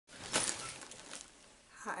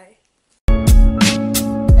Hi.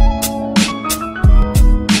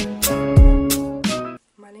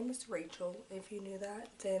 My name is Rachel. If you knew that,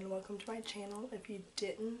 then welcome to my channel. If you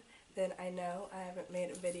didn't, then I know I haven't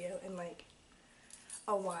made a video in like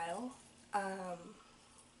a while.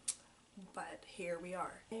 But here we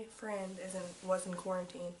are. My friend was in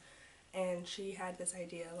quarantine and she had this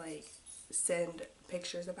idea, like, send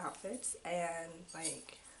pictures of outfits and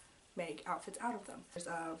like make outfits out of them. There's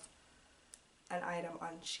of an item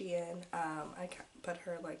on Shein. I put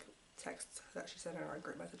her like text that she sent in our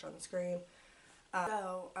group message on the screen.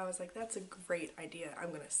 So I was like, that's a great idea.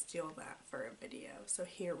 I'm gonna steal that for a video. So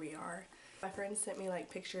here we are. My friend sent me like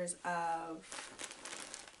pictures of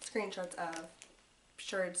screenshots of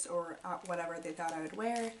shirts or whatever they thought I would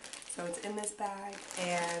wear. So it's in this bag,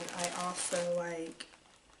 and I also like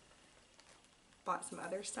bought some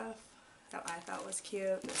other stuff that I thought was cute.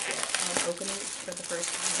 I'm opening it for the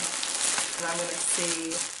first time, and I'm gonna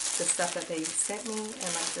see the stuff that they sent me and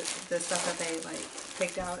like the stuff that they like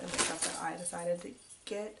picked out and the stuff that I decided to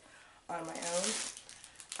get on my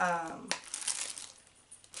own.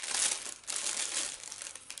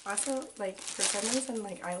 Also, like, for some reason,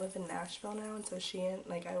 like, I live in Nashville now, and so Shein,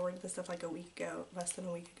 like, I ordered this stuff like a week ago, less than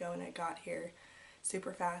a week ago, and it got here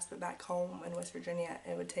super fast, but back home in West Virginia,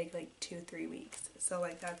 it would take like 2-3 weeks. So,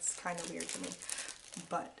 like, that's kind of weird to me.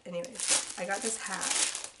 But, anyways, I got this hat,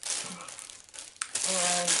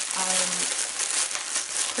 and I'm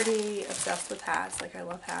pretty obsessed with hats. Like, I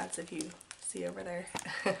love hats. If you see over there,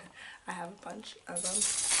 I have a bunch of them.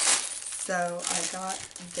 So, I got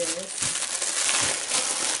this.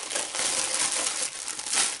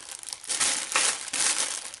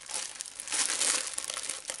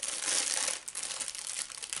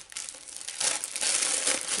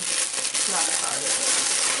 Not as hard as it.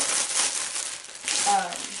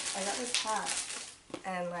 I got this hat,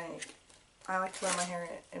 and like, I like to wear my hair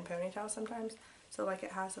in ponytails sometimes, so like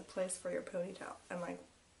it has a place for your ponytail, and like,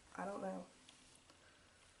 I don't know,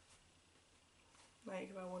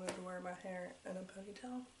 like if I wanted to wear my hair in a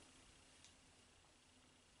ponytail,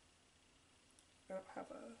 I don't have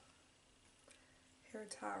a hair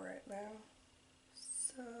tie right now,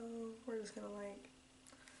 so we're just gonna like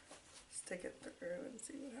stick it through and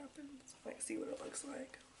see what happens, like see what it looks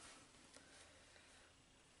like,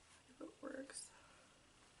 if it works.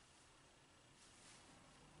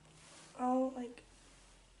 Oh, like,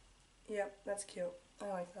 yep, that's cute. I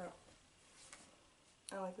like that.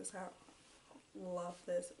 I like this hat. Love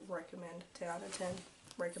this. Recommend. 10 out of 10.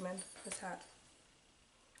 Recommend this hat.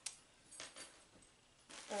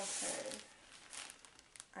 Okay.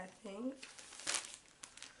 I think.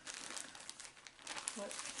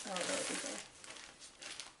 What? I don't know what these are.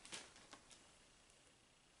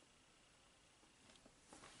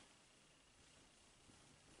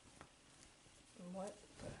 What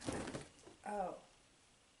the heck? Oh.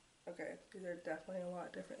 Okay. These are definitely a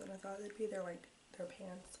lot different than I thought they'd be. They're like, they're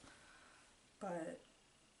pants. But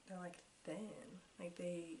they're like thin. Like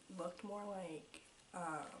they looked more like,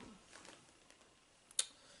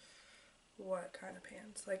 what kind of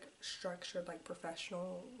pants? Like structured, like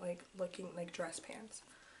professional, like looking, like dress pants.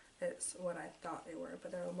 It's what I thought they were,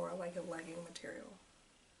 but they're more like a legging material.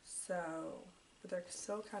 So, but they're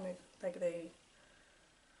still kind of like they,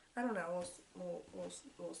 I don't know,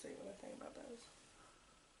 we'll see what I think about those.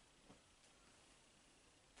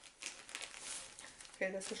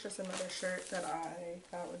 Okay, this is just another shirt that I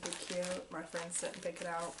thought would be cute. My friends didn't pick it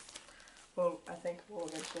out. Well, I think we'll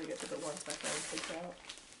eventually get to the ones my friends picked out.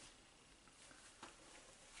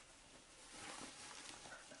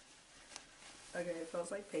 Okay, it feels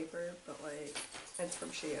like paper, but like, it's from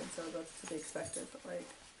Shein, so that's to be expected, but like,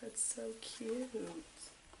 it's so cute.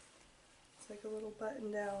 It's like a little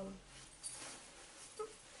button down.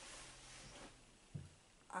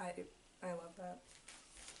 I love that.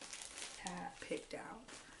 Hat picked out.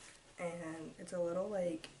 And it's a little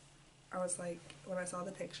like, I was like, when I saw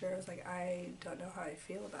the picture, I was like, I don't know how I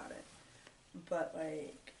feel about it. But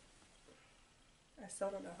like, I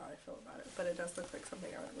still don't know how I feel about it, but it does look like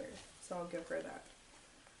something I would wear, so I'll give her that.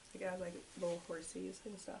 Like, it has like little horsies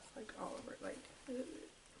and stuff like all over it. Like,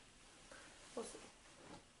 we'll see.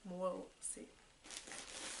 We'll see.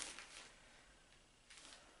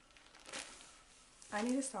 I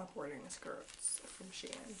need to stop ordering skirts from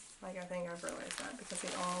Shein. Like, I think I've realized that because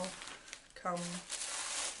they all come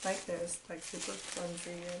like this, like super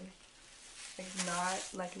flimsy and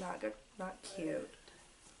like not good, not cute.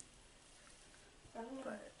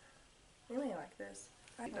 But really, I like this.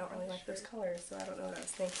 I don't really like those colors, so I don't know what I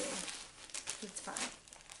was thinking. It's fine.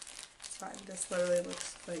 It's fine. This literally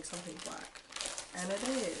looks like something black. And it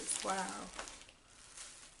is. Wow.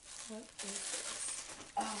 What is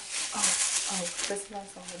this? This one I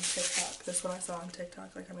saw on TikTok. This one I saw on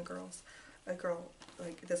TikTok, like on a girl,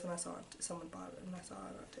 like this one I saw, someone bought it and I saw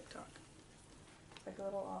it on TikTok. It's like a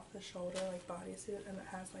little off the shoulder, like bodysuit, and it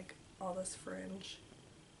has like all this fringe.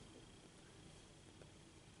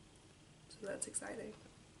 So that's exciting.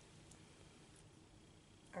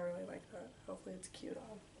 I really like that. Hopefully it's cute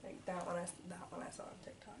on. Like that one I saw on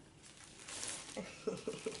TikTok.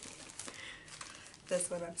 This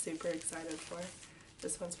one I'm super excited for.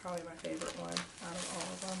 This one's probably my favorite one out of all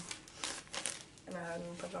of them. And I haven't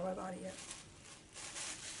even put it on my body yet.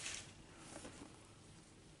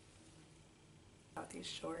 Got these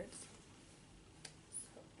shorts.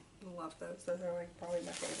 So, love those. Those are like probably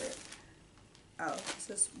my favorite. Oh, this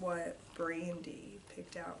is what Brandy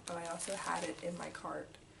picked out, but I also had it in my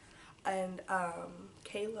cart. And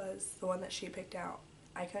Kayla's the one that she picked out.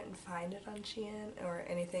 I couldn't find it on Shein or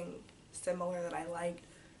anything similar that I liked,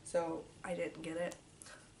 so I didn't get it.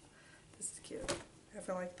 This is cute. I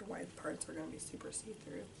feel like the white parts are going to be super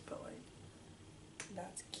see-through, but like,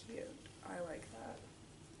 that's cute. I like that.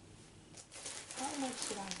 How much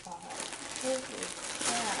did I buy? Holy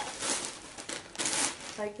crap.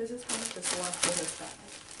 Like, this is how much is left in this bag.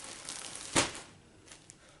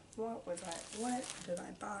 What did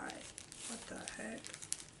I buy? What the heck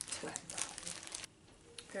did I buy?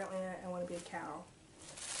 Apparently I want to be a cow.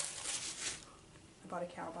 I bought a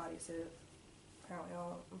cow bodysuit.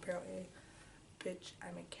 Apparently, bitch,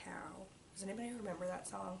 I'm a cow. Does anybody remember that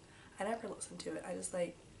song? I never listened to it. I just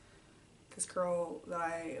like, this girl that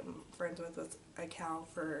I am friends with was a cow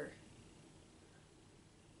for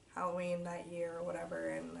Halloween that year or whatever,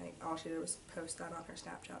 and like all she did was post that on her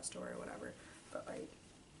Snapchat story or whatever. But like,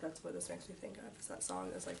 that's what this makes me think of, is that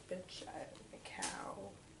song is like, bitch, I'm a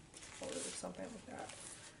cow, or something like that.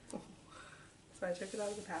 So I took it out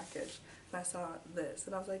of the package and I saw this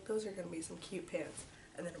and I was like, those are gonna be some cute pants.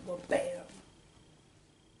 And then, well, bam!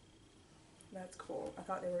 That's cool. I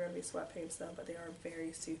thought they were gonna be sweatpants though, but they are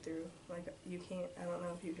very see-through. Like, you can't, I don't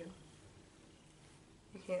know if you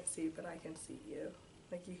can't see, but I can see you.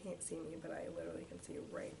 Like, you can't see me, but I literally can see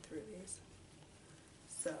right through these.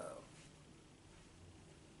 So,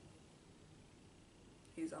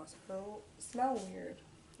 these also smell weird.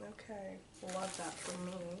 Okay, love that for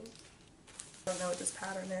me. I don't know what this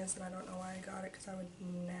pattern is, and I don't know why I got it, because I would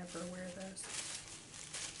never wear this.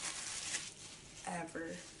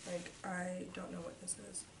 Ever. Like, I don't know what this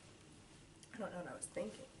is. I don't know what I was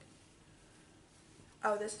thinking.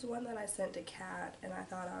 Oh, this is one that I sent to Kat, and I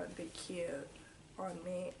thought I would be cute on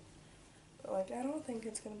me. But, like, I don't think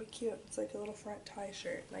it's going to be cute. It's like a little front tie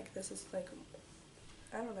shirt. Like, this is like,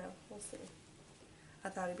 I don't know. We'll see. I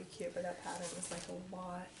thought it'd be cute, but that pattern is like a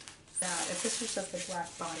lot. Yeah, if this was just a black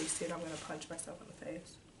bodysuit, I'm going to punch myself in the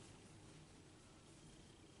face.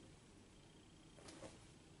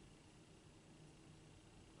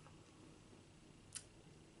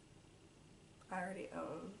 I already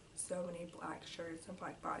own so many black shirts and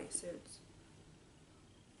black bodysuits.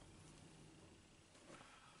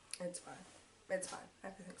 It's fine. It's fine.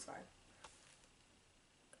 Everything's fine.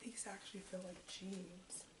 These actually feel like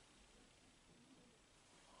jeans.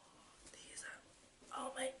 These are,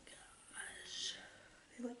 oh my gosh.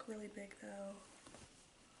 They look really big though.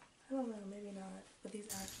 I don't know, maybe not. But these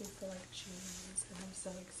actually feel like jeans and I'm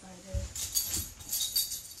so excited.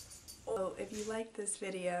 So if you liked this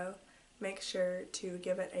video, make sure to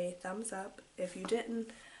give it a thumbs up. If you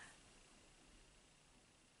didn't,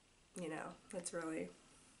 you know, it's really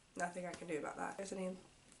nothing I can do about that. If there's any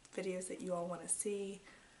videos that you all want to see,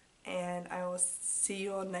 and I will see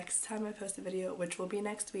you all next time I post a video, which will be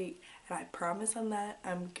next week, and I promise on that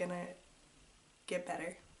I'm gonna get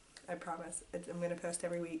better. I promise. I'm gonna post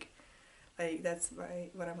every week. Like, that's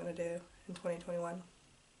what I'm gonna do in 2021.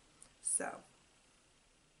 So I'm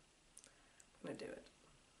gonna do it.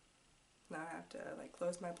 Now I have to like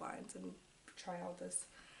close my blinds and try all this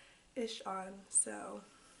ish on, so.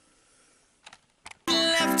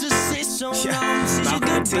 Left to say so long, say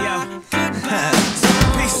goodbye.